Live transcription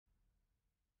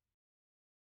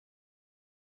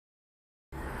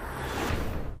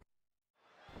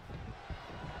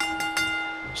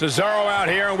Cesaro out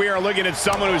here, and we are looking at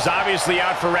someone who's obviously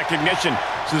out for recognition.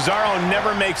 Cesaro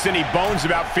never makes any bones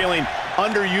about feeling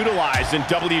underutilized in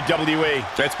WWE.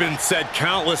 That's been said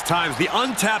countless times. The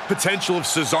untapped potential of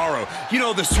Cesaro. You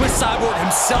know, the Swiss cyborg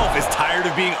himself is tired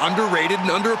of being underrated and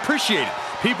underappreciated.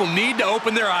 People need to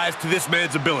open their eyes to this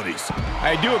man's abilities.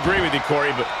 I do agree with you,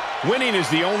 Corey, but winning is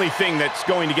the only thing that's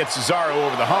going to get Cesaro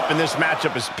over the hump, and this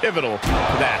matchup is pivotal to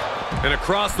that. And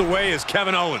across the way is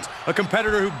Kevin Owens, a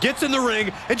competitor who gets in the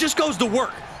ring and just goes to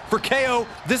work. For KO,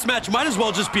 this match might as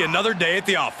well just be another day at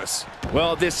the office.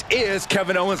 Well, this is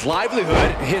Kevin Owens'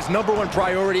 livelihood. His #1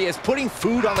 priority is putting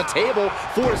food on the table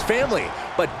for his family.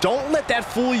 But don't let that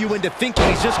fool you into thinking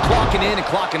he's just clocking in and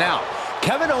clocking out.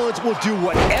 Kevin Owens will do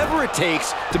whatever it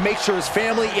takes to make sure his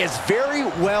family is very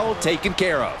well taken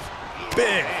care of.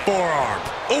 Big forearm.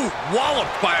 Ooh,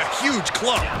 walloped by a huge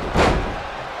club.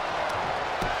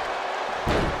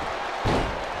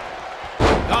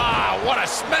 Ah, what a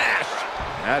smash!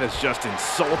 That is just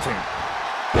insulting.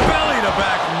 Belly to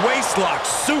back waistlock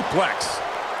suplex.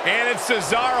 And it's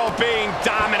Cesaro being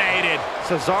dominated.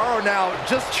 Cesaro now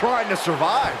just trying to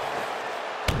survive.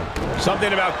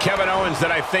 Something about Kevin Owens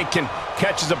that I think can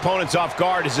catch his opponents off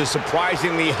guard is a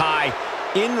surprisingly high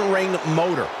in-ring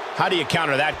motor. How do you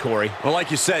counter that, Corey? Well,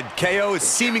 like you said, KO is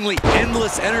seemingly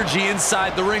endless energy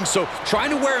inside the ring, so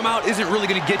trying to wear him out isn't really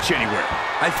going to get you anywhere.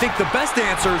 I think the best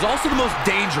answer is also the most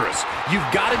dangerous. You've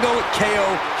got to go at KO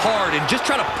hard and just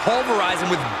try to pulverize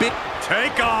him with big...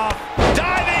 Take off!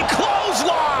 Diving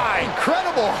clothesline!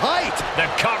 Incredible height! The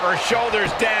cover,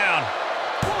 shoulders down.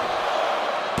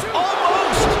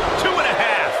 Almost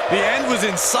 2.5. The end was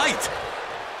in sight.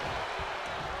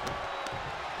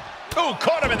 Oh,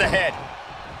 caught him in the head.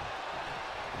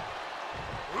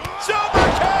 Super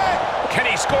kick! Can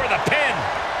he score the pin?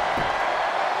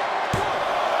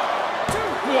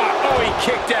 What? Oh, he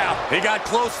kicked out. He got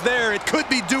close there. It could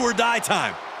be do or die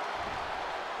time.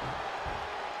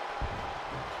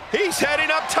 He's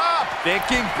heading up top.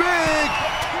 Thinking big.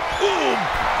 Boom.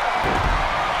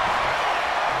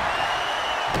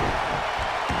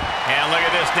 And look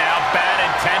at this now. Bad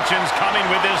intentions coming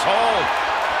with this hold.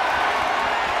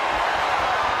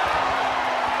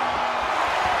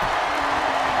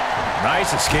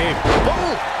 Nice escape.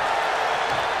 Boom!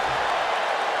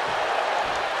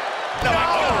 No,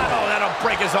 oh, that'll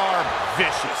break his arm.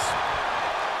 Vicious.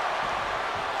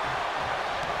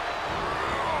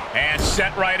 And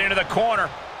set right into the corner.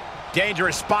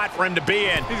 Dangerous spot for him to be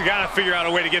in. He's got to figure out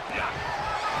a way to get...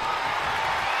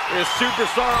 This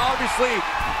superstar obviously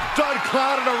done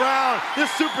clowning around.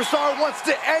 This superstar wants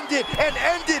to end it, and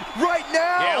end it right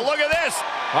now. Yeah, look at this.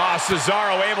 Ah,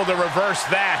 Cesaro able to reverse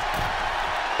that.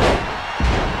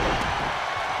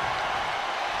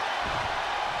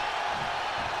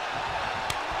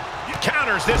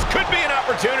 Counters. This could be an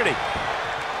opportunity.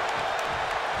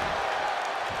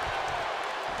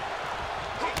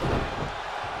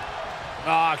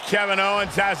 Ah, Kevin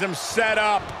Owens has him set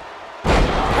up.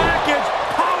 Package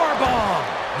powerbomb.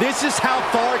 This is how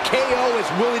far KO is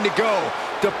willing to go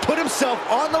to put himself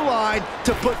on the line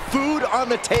to put food on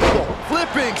the table.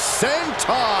 Flipping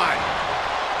senton.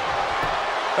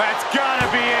 That's gotta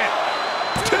be it.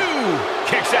 2.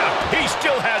 Kicks out. He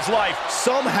still has life.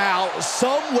 Somehow,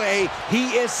 some way,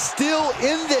 he is still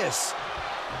in this.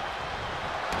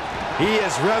 He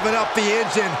is revving up the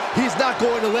engine. He's not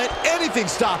going to let anything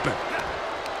stop him.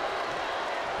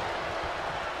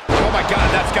 Oh my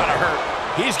God, that's gotta hurt.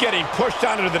 He's getting pushed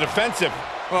onto the defensive.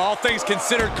 Well, all things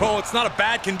considered, Cole, it's not a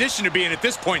bad condition to be in at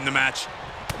this point in the match.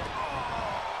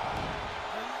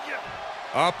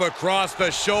 Up across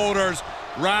the shoulders.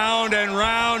 Round and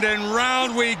round and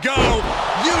round we go.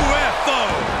 UFO.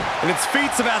 And it's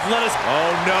feats of athleticism.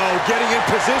 Oh no, getting in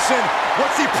position.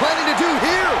 What's he planning to do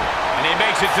here? And he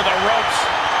makes it to the ropes.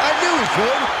 I knew he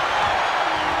could.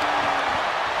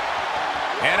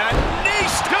 And a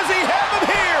knee. Does he have him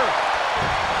here?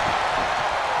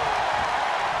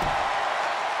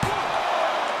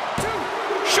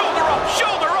 Shoulder up,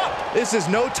 shoulder up. This is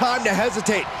no time to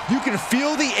hesitate. You can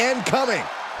feel the end coming.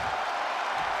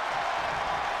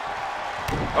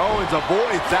 Owens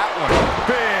avoids that one.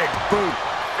 Big boot.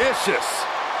 Vicious.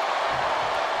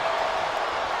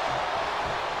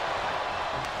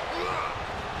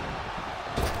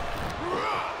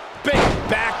 Big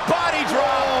back body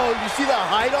drop. Oh, you see the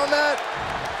height on that?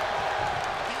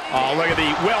 Oh, look at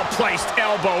the well-placed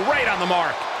elbow right on the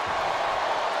mark.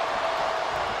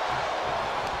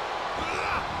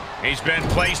 He's been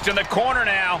placed in the corner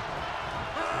now.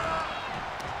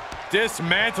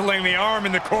 Dismantling the arm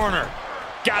in the corner.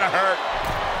 Gotta hurt.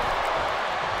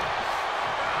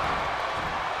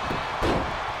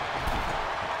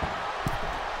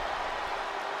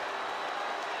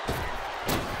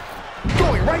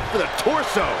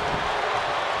 torso.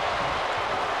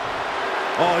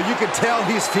 Oh, you can tell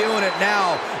he's feeling it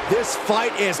now. This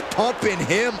fight is pumping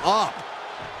him up.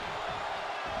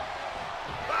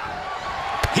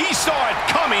 He saw it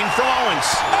coming from Owens.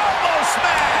 Elbow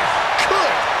smash!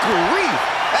 Good grief!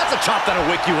 That's a chop that'll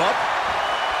wake you up.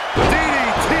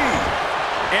 DDT!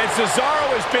 And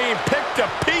Cesaro is being picked to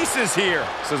pieces here.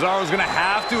 Cesaro's gonna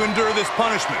have to endure this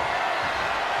punishment.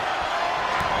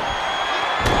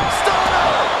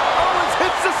 Stunner! Owens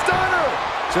hits the stunner!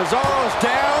 Cesaro's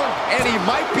down, and he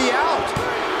might be out.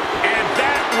 And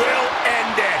that will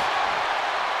end it.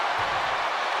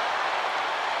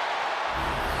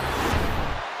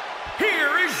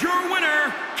 Here is your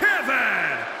winner,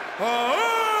 Kevin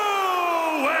Owens!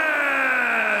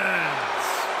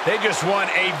 They just won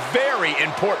a very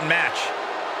important match.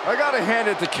 I gotta hand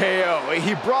it to KO.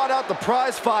 He brought out the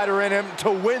prize fighter in him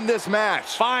to win this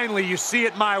match. Finally, you see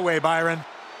it my way, Byron.